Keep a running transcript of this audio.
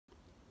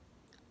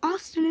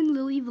Austin and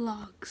Lily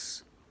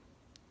Vlogs.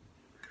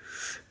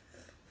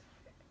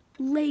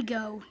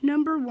 Lego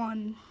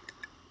 #1.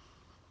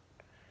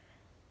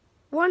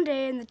 One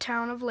day in the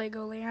town of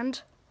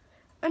Legoland,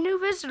 a new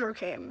visitor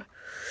came.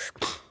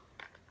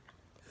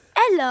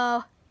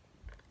 Hello,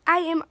 I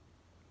am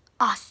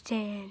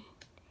Austin.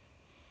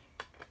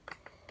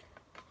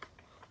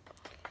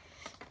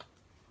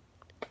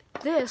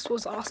 This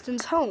was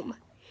Austin's home.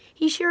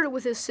 He shared it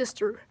with his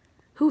sister,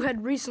 who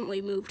had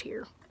recently moved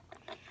here.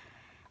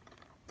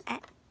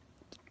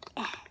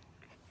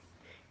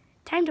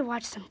 Time to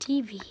watch some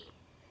TV.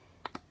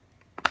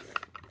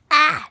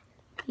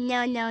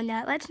 No.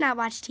 Let's not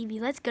watch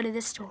TV. Let's go to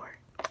the store.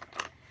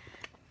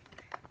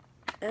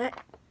 I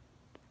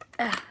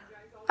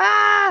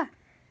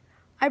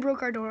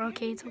broke our door.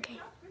 Okay, it's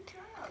okay.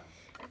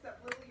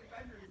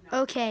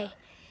 Okay.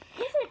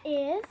 Yes, it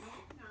is.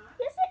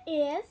 Yes, it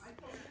is.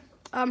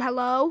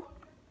 Hello?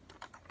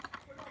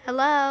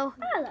 Hello?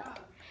 Hello.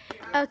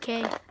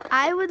 Okay,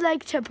 I would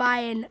like to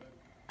buy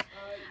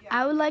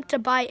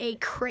a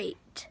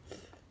crate.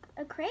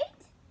 A crate?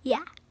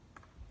 Yeah.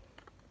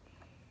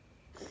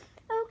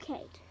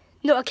 Okay.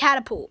 No, a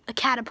catapult. A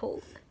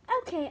catapult.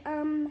 Okay,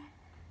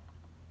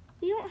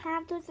 we don't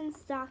have those in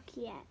stock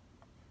yet.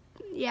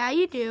 Yeah,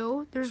 you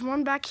do. There's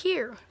one back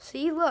here.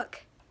 See,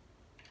 look.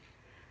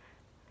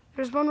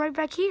 There's one right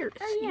back here.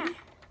 Oh, See? yeah.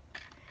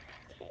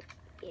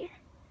 Okay,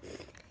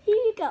 here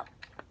you go.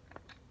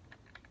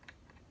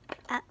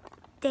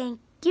 Thank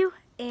you.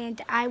 And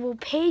I will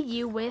pay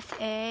you with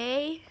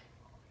a...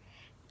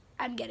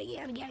 I'm getting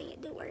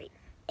it, don't worry.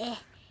 A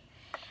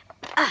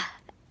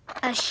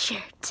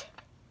shirt.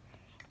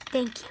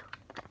 Thank you.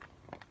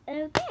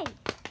 Okay.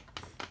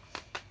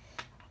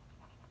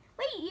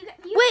 Wait,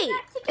 Wait,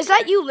 is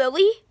that you,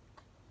 Lily?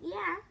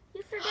 Yeah,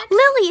 you forgot.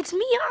 Lily, it's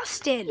me,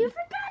 Austin. You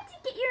forgot to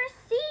get your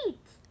receipt.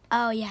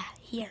 Oh, yeah,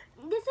 here.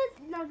 This is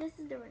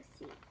the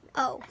receipt.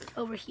 Oh,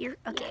 over here?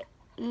 Okay.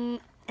 Yeah.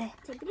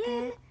 Take it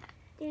in.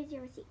 There's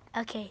your receipt.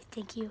 Okay,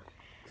 thank you.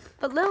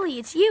 But Lily,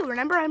 it's you.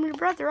 Remember, I'm your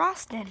brother,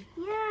 Austin.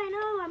 Yeah, I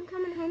know. I'm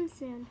coming home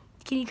soon.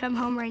 Can you come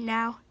home right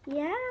now?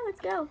 Yeah,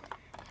 let's go.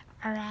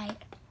 All right.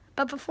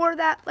 But before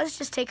that, let's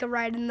just take a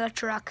ride in the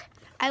truck.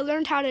 I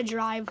learned how to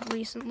drive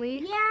recently.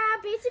 Yeah,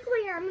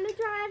 basically I'm going to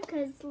drive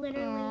because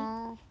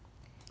literally...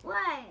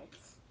 What?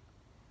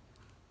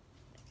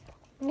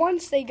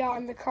 Once they got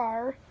in the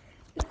car,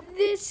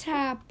 this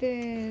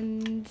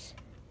happened.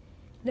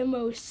 The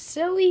most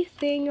silly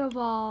thing of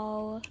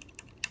all.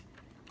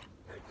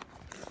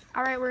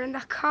 All right, we're in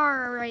the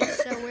car. All right,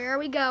 so where are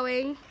we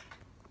going?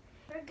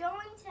 We're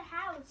going to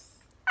house.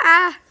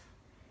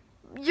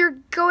 You're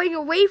going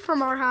away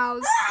from our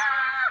house.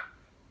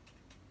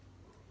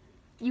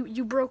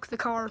 You broke the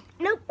car.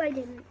 Nope, I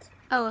didn't.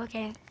 Oh,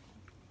 okay.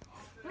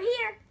 We're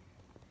here.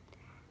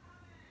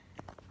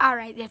 All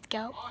right, let's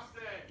go.